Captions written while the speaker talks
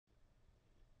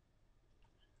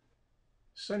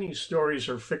Sunny stories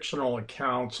are fictional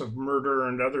accounts of murder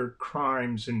and other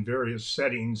crimes in various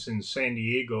settings in San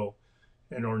Diego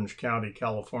and Orange County,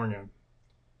 California.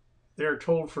 They are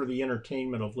told for the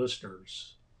entertainment of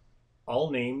listeners. All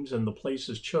names and the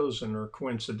places chosen are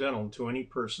coincidental to any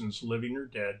persons living or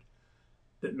dead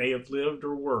that may have lived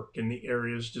or worked in the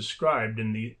areas described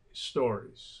in the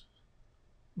stories.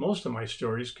 Most of my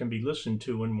stories can be listened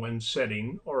to in one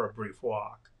setting or a brief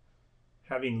walk.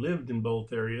 Having lived in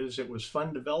both areas, it was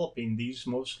fun developing these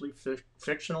mostly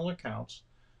fictional accounts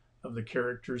of the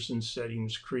characters and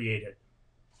settings created.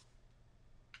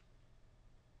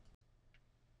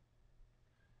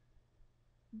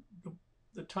 The,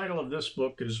 the title of this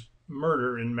book is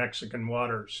Murder in Mexican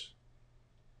Waters.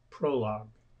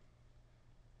 Prologue.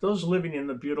 Those living in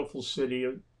the beautiful city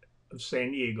of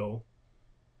San Diego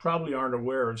probably aren't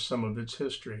aware of some of its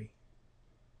history.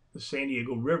 The San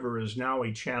Diego River is now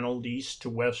a channeled east to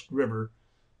west river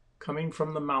coming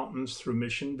from the mountains through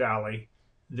Mission Valley,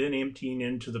 then emptying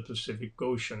into the Pacific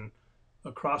Ocean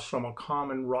across from a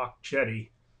common rock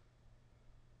jetty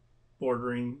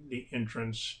bordering the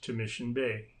entrance to Mission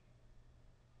Bay.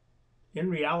 In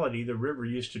reality, the river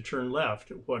used to turn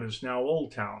left at what is now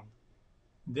Old Town,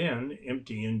 then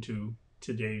empty into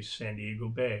today's San Diego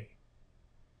Bay.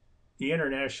 The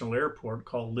international airport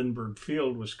called Lindbergh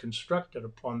Field was constructed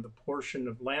upon the portion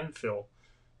of landfill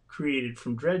created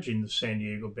from dredging the San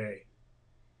Diego Bay.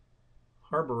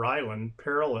 Harbor Island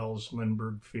parallels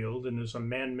Lindbergh Field and is a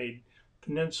man-made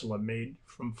peninsula made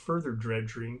from further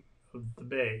dredging of the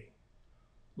bay,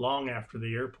 long after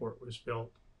the airport was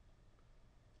built.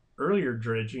 Earlier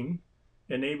dredging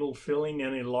enabled filling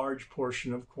in a large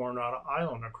portion of Coronado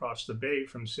Island across the bay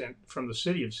from the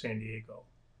city of San Diego.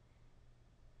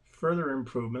 Further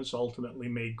improvements ultimately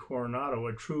made Coronado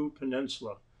a true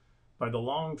peninsula by the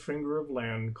long finger of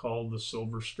land called the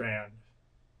Silver Strand.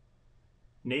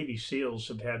 Navy SEALs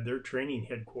have had their training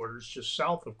headquarters just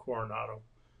south of Coronado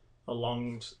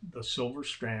along the Silver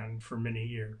Strand for many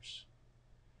years.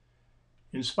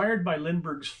 Inspired by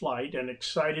Lindbergh's flight and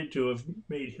excited to have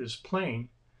made his plane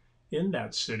in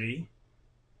that city,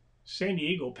 San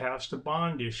Diego passed a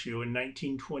bond issue in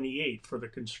 1928 for the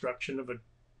construction of a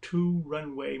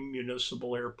two-runway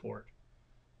municipal airport.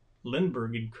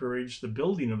 Lindbergh encouraged the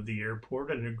building of the airport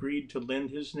and agreed to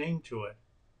lend his name to it.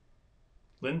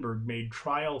 Lindbergh made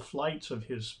trial flights of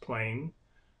his plane,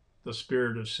 the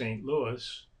Spirit of St.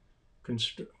 Louis,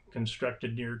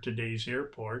 constructed near today's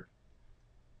airport,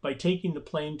 by taking the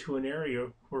plane to an area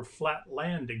where flat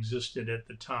land existed at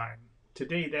the time.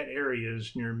 Today, that area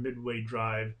is near Midway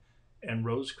Drive and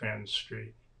Rosecrans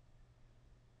Street.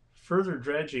 Further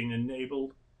dredging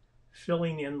enabled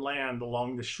filling in land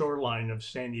along the shoreline of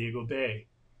San Diego Bay.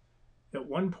 At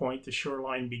one point, the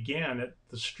shoreline began at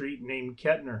the street named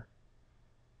Kettner.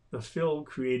 The fill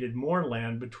created more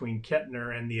land between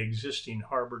Kettner and the existing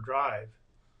Harbor Drive.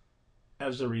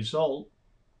 As a result,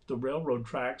 the railroad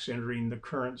tracks entering the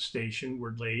current station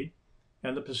were laid,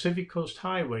 and the Pacific Coast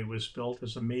Highway was built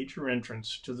as a major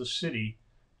entrance to the city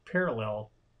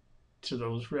parallel to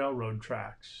those railroad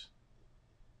tracks.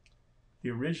 The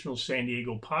original San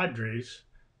Diego Padres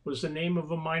was the name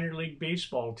of a minor league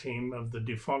baseball team of the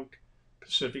defunct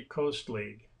Pacific Coast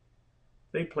League.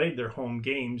 They played their home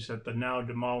games at the now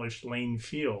demolished Lane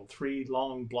Field, 3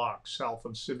 long blocks south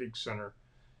of Civic Center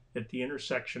at the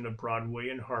intersection of Broadway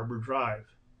and Harbor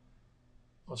Drive.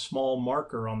 A small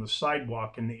marker on the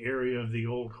sidewalk in the area of the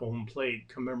old home plate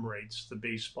commemorates the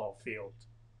baseball field.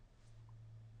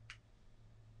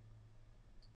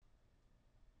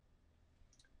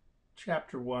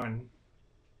 Chapter 1.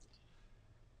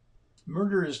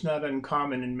 Murder is not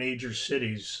uncommon in major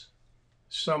cities,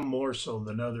 some more so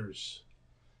than others.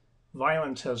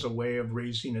 Violence has a way of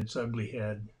raising its ugly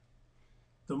head.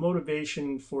 The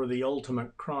motivation for the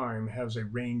ultimate crime has a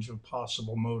range of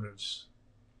possible motives.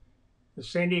 The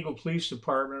San Diego Police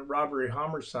Department robbery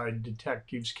homicide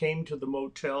detectives came to the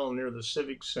motel near the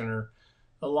Civic Center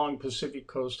along Pacific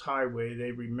Coast Highway.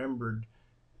 They remembered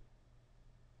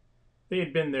they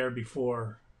had been there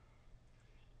before.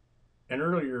 An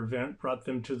earlier event brought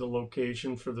them to the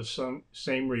location for the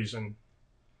same reason.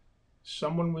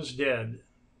 Someone was dead,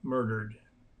 murdered.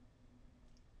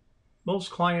 Most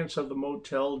clients of the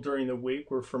motel during the week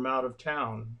were from out of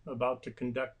town, about to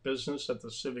conduct business at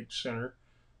the Civic Center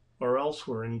or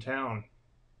elsewhere in town.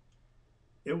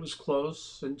 It was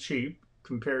close and cheap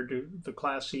compared to the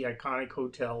classy, iconic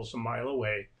hotels a mile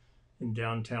away in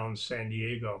downtown San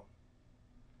Diego.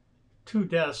 2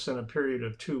 deaths in a period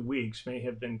of 2 weeks may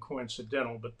have been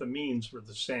coincidental, but the means were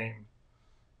the same.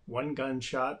 1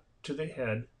 gunshot to the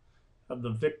head of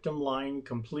the victim lying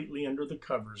completely under the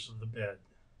covers of the bed.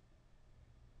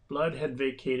 Blood had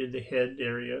vacated the head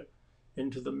area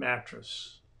into the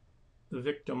mattress, the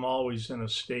victim always in a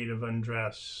state of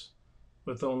undress,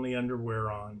 with only underwear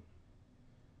on.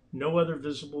 No other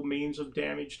visible means of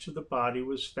damage to the body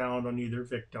was found on either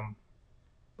victim.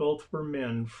 Both were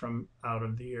men from out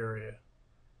of the area.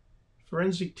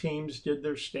 Forensic teams did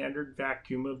their standard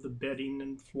vacuum of the bedding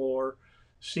and floor,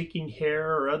 seeking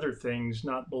hair or other things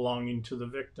not belonging to the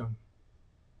victim.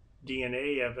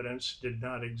 DNA evidence did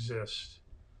not exist.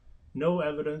 No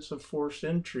evidence of forced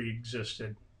entry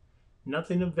existed.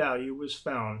 Nothing of value was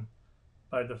found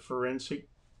by the forensic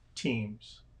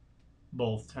teams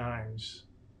both times.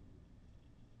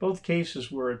 Both cases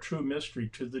were a true mystery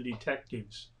to the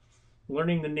detectives.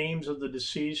 Learning the names of the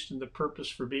deceased and the purpose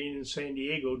for being in San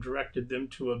Diego directed them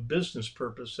to a business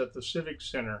purpose at the Civic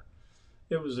Center.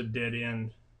 It was a dead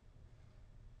end.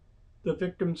 The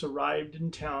victims arrived in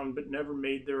town but never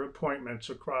made their appointments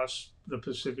across the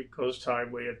Pacific Coast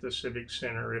Highway at the Civic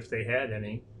Center, if they had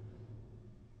any.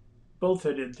 Both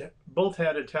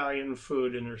had Italian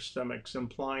food in their stomachs,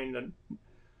 implying that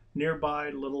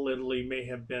nearby Little Italy may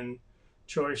have been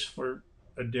choice for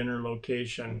a dinner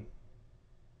location.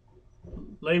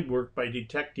 Legwork by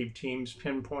detective teams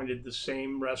pinpointed the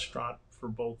same restaurant for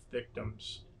both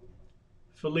victims.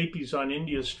 Felipe's on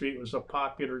India Street was a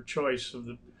popular choice of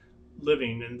the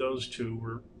living, and those two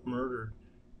were murdered.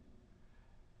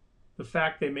 The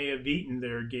fact they may have eaten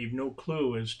there gave no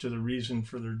clue as to the reason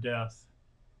for their death.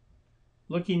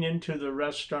 Looking into the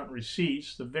restaurant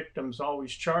receipts, the victims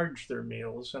always charged their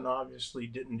meals and obviously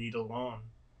didn't eat alone.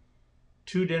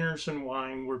 2 dinners and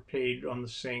wine were paid on the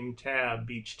same tab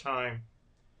each time.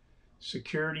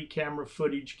 Security camera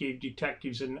footage gave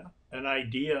detectives an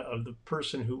idea of the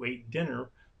person who ate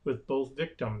dinner with both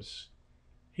victims.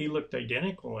 He looked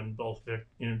identical in both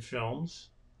films,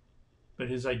 but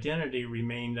his identity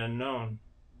remained unknown.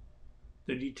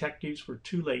 The detectives were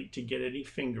too late to get any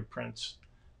fingerprints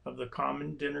of the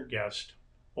common dinner guest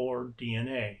or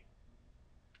DNA.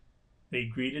 They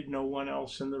greeted no one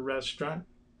else in the restaurant,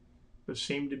 but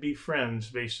seemed to be friends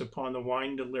based upon the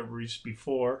wine deliveries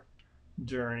before,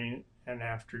 during, and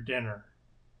after dinner.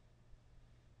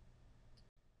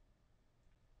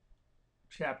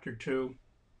 Chapter 2.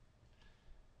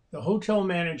 The hotel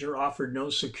manager offered no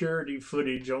security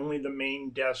footage, only the main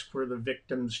desk where the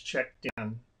victims checked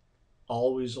in,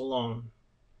 always alone.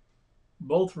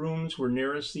 Both rooms were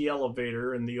nearest the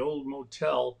elevator, and the old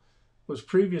motel was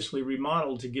previously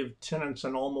remodeled to give tenants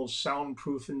an almost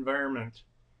soundproof environment.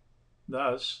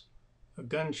 Thus, a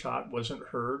gunshot wasn't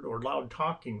heard, or loud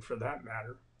talking for that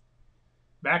matter.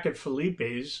 Back at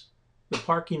Felipe's, the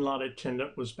parking lot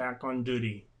attendant was back on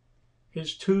duty.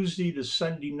 His Tuesday to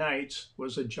Sunday nights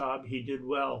was a job he did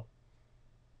well.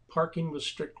 Parking was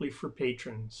strictly for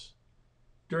patrons.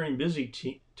 During busy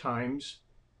times,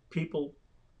 people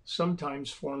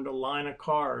sometimes formed a line of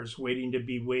cars waiting to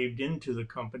be waved into the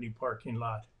company parking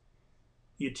lot.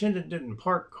 The attendant didn't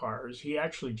park cars, he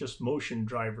actually just motioned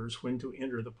drivers when to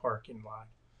enter the parking lot.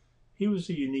 He was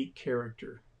a unique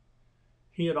character.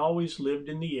 He had always lived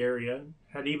in the area,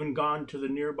 had even gone to the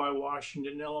nearby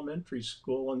Washington Elementary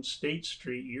School on State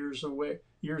Street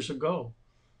years ago.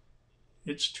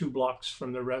 It's 2 blocks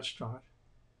from the restaurant.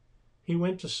 He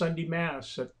went to Sunday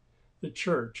Mass at the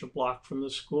church a block from the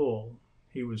school.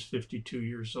 He was 52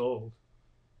 years old.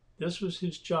 This was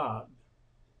his job,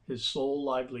 his sole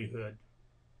livelihood.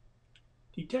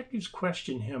 Detectives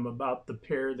questioned him about the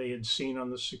pair they had seen on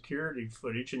the security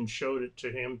footage and showed it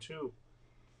to him too.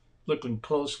 Looking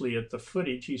closely at the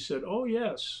footage, he said, "Oh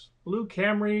yes, blue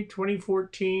Camry,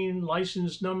 2014,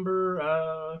 license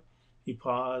number," he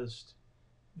paused,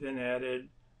 then added,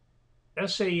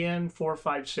 "SAN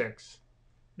 456.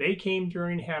 They came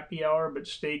during happy hour but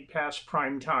stayed past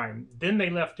prime time. Then they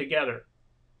left together."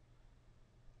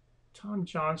 Tom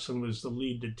Johnson was the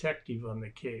lead detective on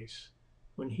the case.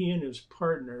 When he and his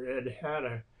partner, Ed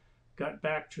Hatta, got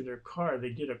back to their car, they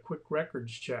did a quick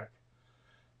records check.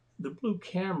 The blue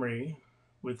Camry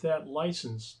with that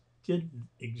license did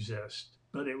exist,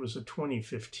 but it was a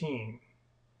 2015.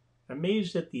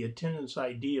 Amazed at the attendant's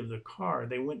ID of the car,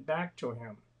 they went back to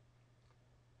him.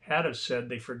 Hatta said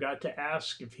they forgot to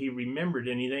ask if he remembered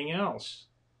anything else.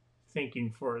 Thinking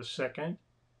for a second,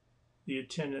 the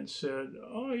attendant said,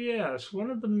 "Oh yes, one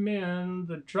of the men,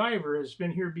 the driver, has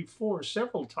been here before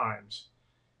several times.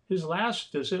 His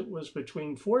last visit was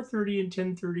between 4:30 and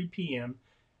 10:30 p.m.,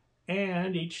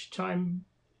 and each time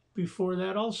before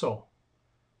that also."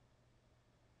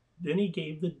 Then he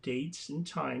gave the dates and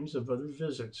times of other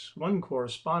visits, one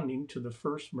corresponding to the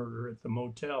first murder at the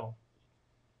motel.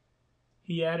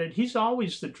 He added, he's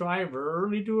always the driver,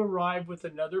 early to arrive with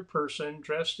another person,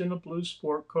 dressed in a blue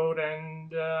sport coat and,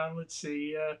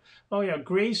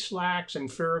 gray slacks and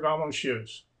Ferragamo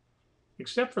shoes.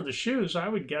 Except for the shoes, I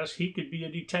would guess he could be a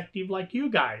detective like you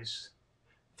guys.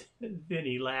 Then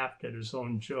he laughed at his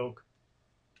own joke.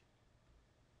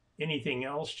 Anything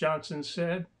else? Johnson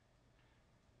said.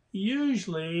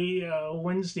 Usually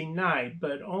Wednesday night,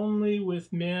 but only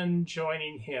with men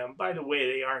joining him. By the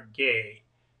way, they aren't gay.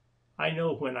 I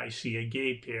know when I see a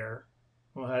gay pair.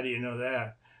 Well, how do you know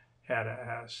that? Hatta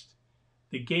asked.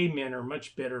 The gay men are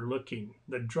much better looking.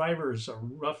 The driver is a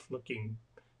rough-looking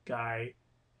guy,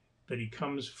 but he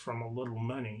comes from a little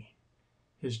money.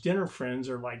 His dinner friends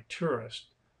are like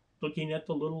tourists, looking at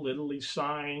the Little Italy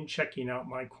sign, checking out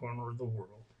my corner of the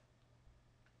world.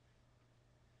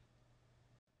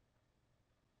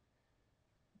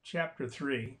 Chapter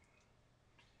 3.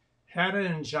 Hatta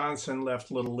and Johnson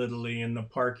left Little Italy and the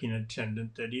parking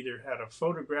attendant that either had a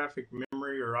photographic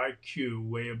memory or IQ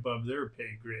way above their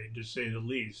pay grade, to say the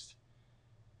least.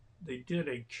 They did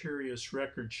a curious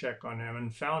record check on him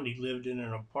and found he lived in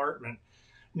an apartment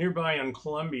nearby on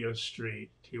Columbia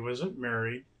Street. He wasn't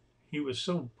married. He was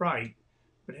so bright,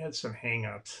 but had some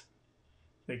hang-ups.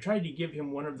 They tried to give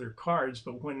him one of their cards,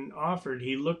 but when offered,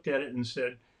 he looked at it and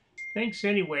said, "Thanks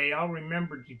anyway, I'll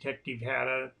remember, Detective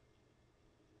Hatta."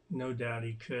 No doubt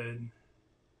he could.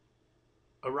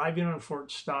 Arriving on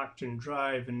Fort Stockton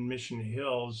Drive in Mission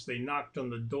Hills, they knocked on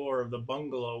the door of the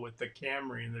bungalow with the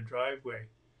Camry in the driveway.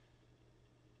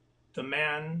 The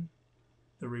man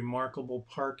the remarkable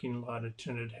parking lot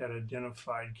attendant had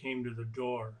identified came to the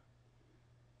door.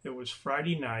 It was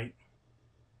Friday night,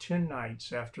 10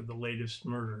 nights after the latest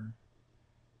murder.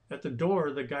 At the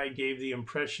door, the guy gave the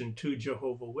impression 2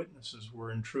 Jehovah's Witnesses were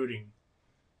intruding.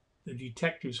 The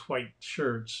detective's white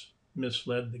shirts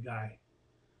misled the guy.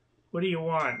 "What do you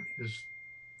want?" His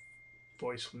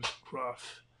voice was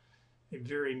gruff, a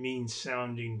very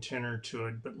mean-sounding tenor to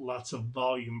it, but lots of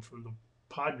volume from the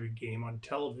Padre game on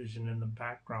television in the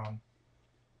background.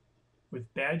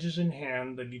 With badges in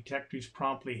hand, the detectives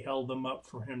promptly held them up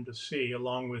for him to see,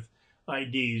 along with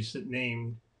IDs that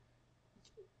named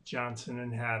Johnson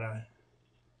and Hatta.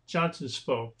 Johnson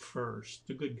spoke first,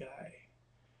 the good guy.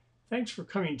 "Thanks for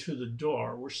coming to the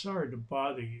door. We're sorry to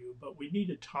bother you, but we need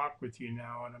to talk with you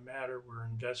now on a matter we're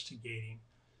investigating."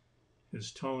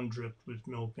 His tone dripped with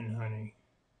milk and honey.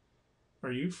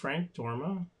 "Are you Frank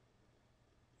Dorma?"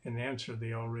 An answer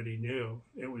they already knew.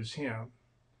 It was him.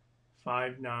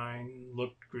 5'9",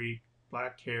 looked Greek,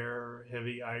 black hair,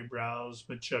 heavy eyebrows,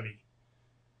 but chubby.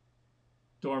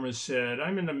 Dorma said,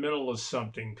 "I'm in the middle of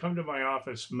something. Come to my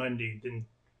office Monday." Then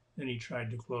he tried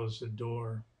to close the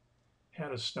door.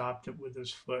 Hatta stopped it with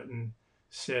his foot and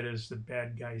said, as the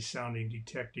bad guy-sounding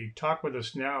detective, "Talk with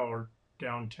us now or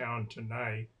downtown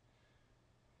tonight."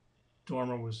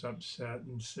 Dorma was upset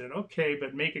and said, "Okay,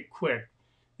 but make it quick.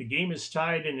 The game is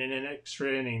tied and in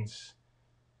extra innings."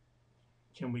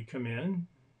 "Can we come in?"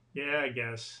 "Yeah, I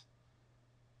guess."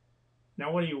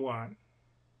 "Now what do you want?"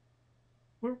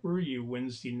 "Where were you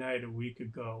Wednesday night a week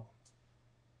ago?"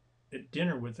 "At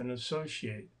dinner with an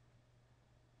associate."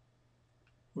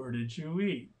 "Where did you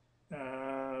eat?"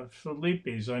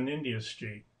 Felipe's on India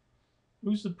Street."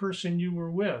 "Who's the person you were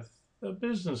with?" "A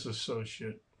business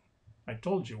associate." "I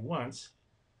told you once."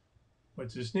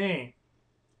 "What's his name?"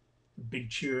 The big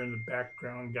cheer in the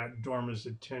background got Dorma's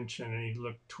attention, and he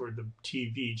looked toward the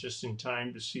TV just in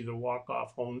time to see the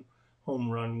walk-off home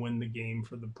run win the game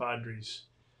for the Padres.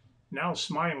 Now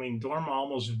smiling, Dorma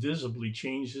almost visibly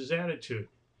changed his attitude.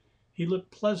 He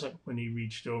looked pleasant when he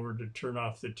reached over to turn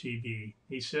off the TV.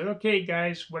 He said, "Okay,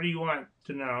 guys, what do you want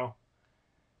to know?"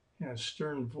 In a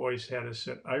stern voice, Hatta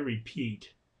said, "I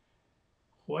repeat,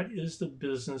 what is the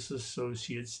business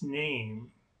associate's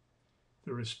name?"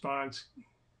 The response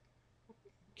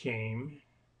came,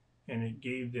 and it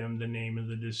gave them the name of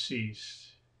the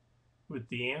deceased. With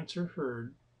the answer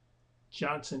heard,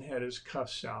 Johnson had his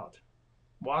cuffs out,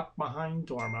 walked behind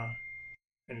Dorma,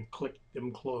 and clicked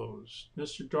them closed.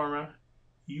 "Mr. Dorma,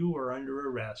 you are under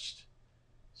arrest.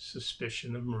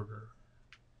 Suspicion of murder."